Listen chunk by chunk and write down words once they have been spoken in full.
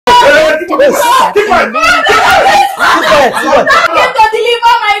Keep quiet. I came to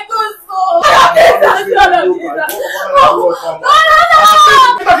deliver my goods. No.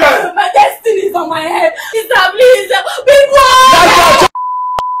 My destiny is on my head. Sister, please. Big one.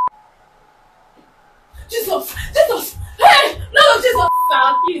 Jesus. Hey, no, Jesus. Sir,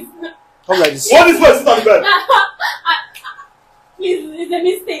 please. Come like this. What is my sister on the bed? Please, it's a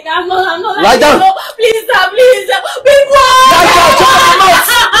mistake. I'm not. Lie down. No. Please, sir, please. Big one. Lie down.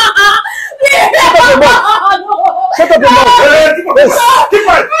 Shut up your mouth. Keep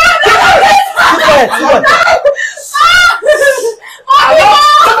quiet.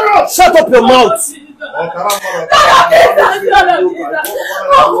 Shut up your mouth.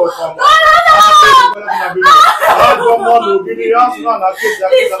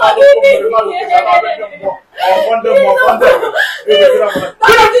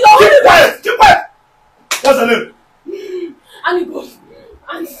 Keep quiet. What's your name?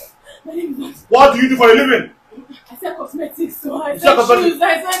 What do you do for a living? I sell cosmetics, so I sell shoes.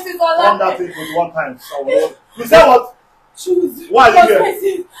 I sell things all On that thing for one time. You say what? Shoes. Why are you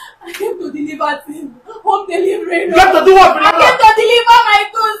here? I came to deliver things. Home delivery. You have to do what? I came to deliver my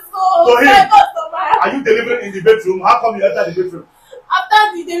goods. To him? My customer. Are you delivering in the bedroom? How come you enter the bedroom? After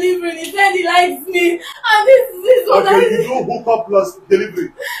the delivery, he said he likes me. And this one. Okay, you do hookup plus delivery.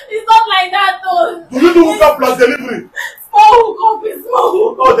 It's not like that though. Do you do hookup plus delivery? Small hookup is small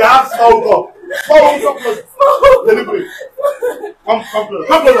hookup. Oh, they have small hookup. Small hookup plus delivery. Come closer.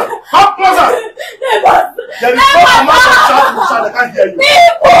 Come closer. Come closer. There is no amount of shout. I can't hear you.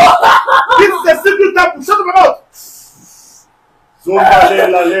 This is a secret temple. Shut up about. Zumba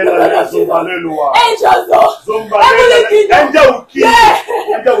lela zumba lelua. Angels though. Zumba lela. Angel will kill you.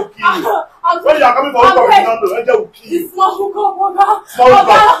 Angel will kill you. When you are coming for hookup, you don't know. Angel will kill you. Small hookup, Oga. Small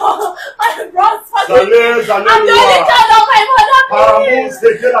hookup. My bros. I'm the only child of my mother. Paramus de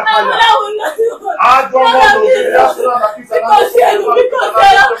la My mother will not know.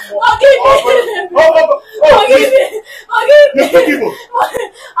 Forgive me.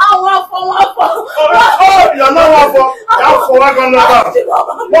 I want for. Oh, you're not one for. That's for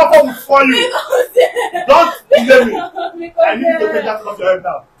one for you. Don't delay me. I need to take that off your head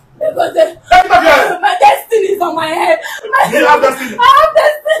now. Because my destiny is on my head. You have destiny? I have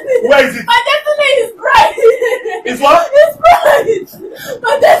destiny. Where is it? My destiny is bright. It's what? It's bright.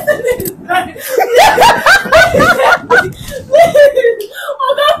 My destiny is bright.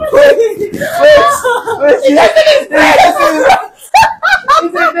 Oh God, please. Wait. My destiny is bright.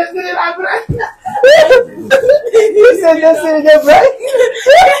 Is it destiny like bright? You said destiny is bright?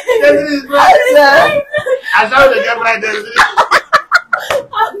 Destiny is bright. I saw the get bright destiny.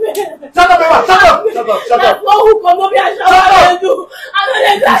 Shut up, Emma! Shut up! Shut up! Shut up!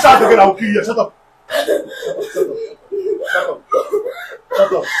 You shout again, I will kill you. Shut up!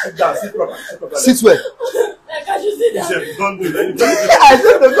 Shut up! Sit down. Sit proper. Sit where? Can't you sit down? Don't do it. I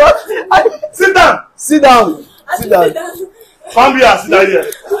said the God. Sit down! Sit down. Sit down. Come here. Sit down here.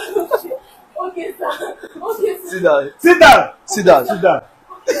 Okay, sir. Okay, sir. Sit down. Sit down! Sit down. Sit down.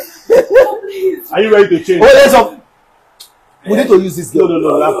 Please. Are you ready to change? Oh, there's some. We need to use this girl. No.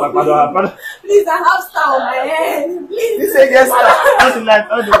 Please, I have star on my head. Please. This is yes,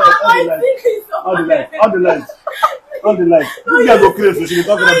 On the light. This girl go crazy, so she be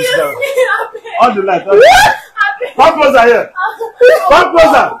talking about this girl. On the light. Come closer here. Come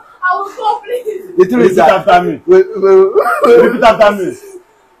closer. I will go, please. The truth is Repeat after me. Repeat after me.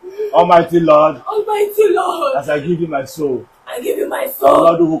 Almighty Lord, as I give you my soul, I give you my I will soul.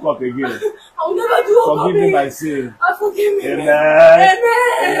 not do hook up again. I will never do hookup Forgive me again. my sin. Forgive me. Amen.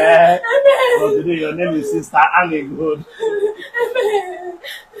 Amen. So today your name is Sister Annie Good. Amen.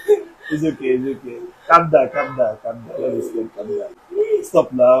 It's okay. Calm down. Let me stay. Calm down.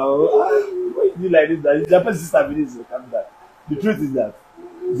 Stop now. Why you like this? That Japanese sister video. Calm down. The truth is that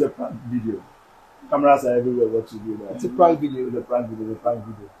it's a prank video. Cameras are everywhere. What you do now? It's a prank video. It's a prank video.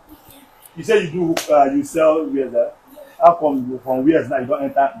 You say you do you sell wears that. How come from wears now you don't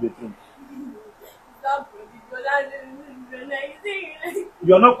enter the thing?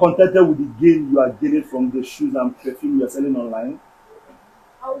 You are not contented with the gain you are gaining from the shoes and perfume you are selling online.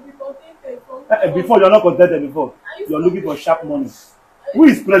 I will be contented. Before you are not contented before. You are looking for sharp money. Who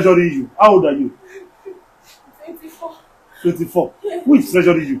is pressuring you? How old are you? 24. 24. Who is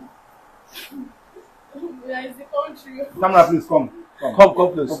pressuring you? Where is the country? Camera, please come. Come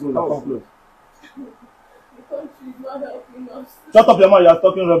close. Come close. The country is not helping us. Shut up your mouth, you are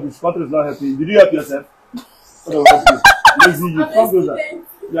talking rubbish. Country is not helping you. Did you help yourself? Lazy you. Come closer.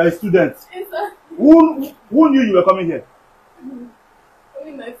 You are a student. Yes, sir. Who knew you were coming here?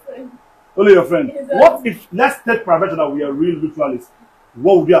 Only my friend. Only your friend. Yes, sir. What if, let's take prevention that we are real ritualists.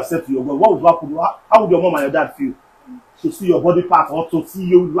 what would you have said to your God? What would happen? How would your mom and your dad feel to see your body part or to see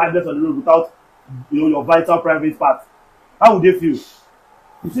you lifeless on the road without your vital private part? How would they feel?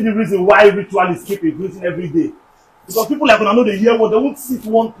 You see the reason why ritualists keep increasing every day. Because people like when know they hear what they won't sit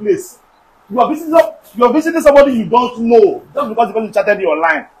one place. You are visiting somebody you don't know just because the person chatted you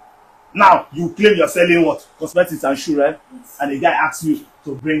online. Now you claim you're selling what? Cosmetics and shoe, right? And the guy asks you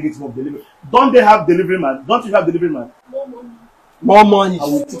to bring it from delivery. Don't they have delivery man? Don't you have delivery man? More money. More money. I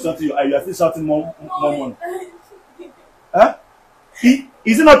will teach something you are still shouting more money. Huh?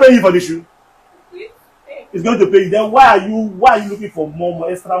 Is he not paying you for the shoe? He's going to pay you. Then why are you looking for more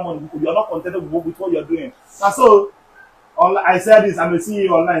extra money? Because you are not contented with what you're doing. And so I said this, I'm a CEO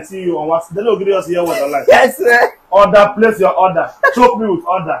online, CEO on WhatsApp. They don't give us here what online. Yes, sir. Order, place your order. Choke me with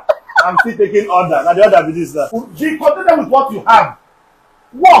order. I'm still taking order. Now the order is this. Be contented with what you have.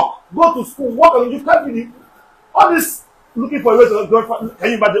 Work. Go to school. Work on you can't really all this looking for a way to go. Can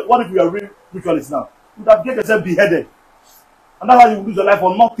you imagine what if you are real ritualists now? You would have get yourself beheaded. And that's how you lose your life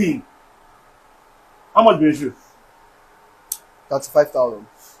for nothing. How much do you issue? 35,000.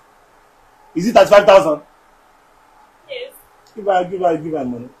 Is it 35,000? Yes. Give her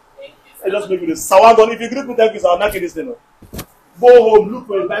money. Thank you. I just make you this. Sawagon, if you give me 10 pieces, I'll knock you this thing. Go home, look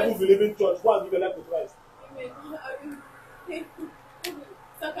for a Bible believing church. Go and give your life to Christ. Amen.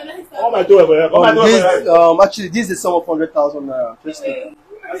 So can I start? All my door over here. Actually, this is the sum of 100,000 naira. Just take.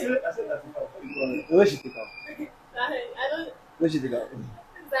 I said that. Where should take out? I don't. Where should take out?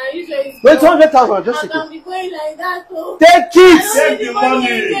 I usually. Wait, 200,000. Just take I can't it. be going like that. Oh. Take it. Take the money.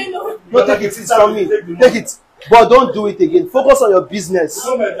 Again, oh. No, take it. It's from me. Take it. But don't do it again. Focus on your business.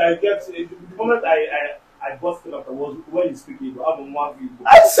 The moment I busted up, was when you speak Igbo, I have one video.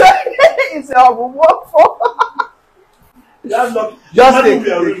 I said it's a work for. That's not. Just take.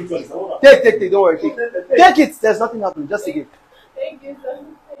 Don't worry. Take it. There's nothing happening. Just take it. Thank you, sir.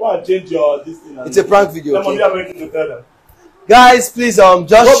 Go and change your this thing. It's a prank video. I'm waiting to tell them. Guys, please just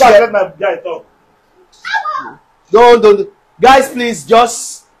Go back, share. let my guy talk. Don't. Guys, please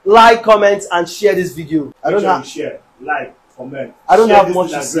just like, comment, and share this video. I don't have. Share, like, comment. I don't Share have this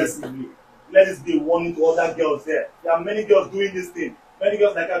much thing to say. aggressively. Let this be a warning to other girls there. There are many girls doing this thing. Many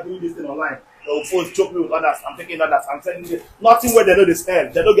girls like are doing this thing online. They will post, choke me with others. I'm taking others. I'm sending it. Nothing where they know they sell.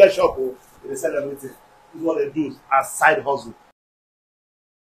 They don't get shop. They sell everything. This is what they do as side hustle.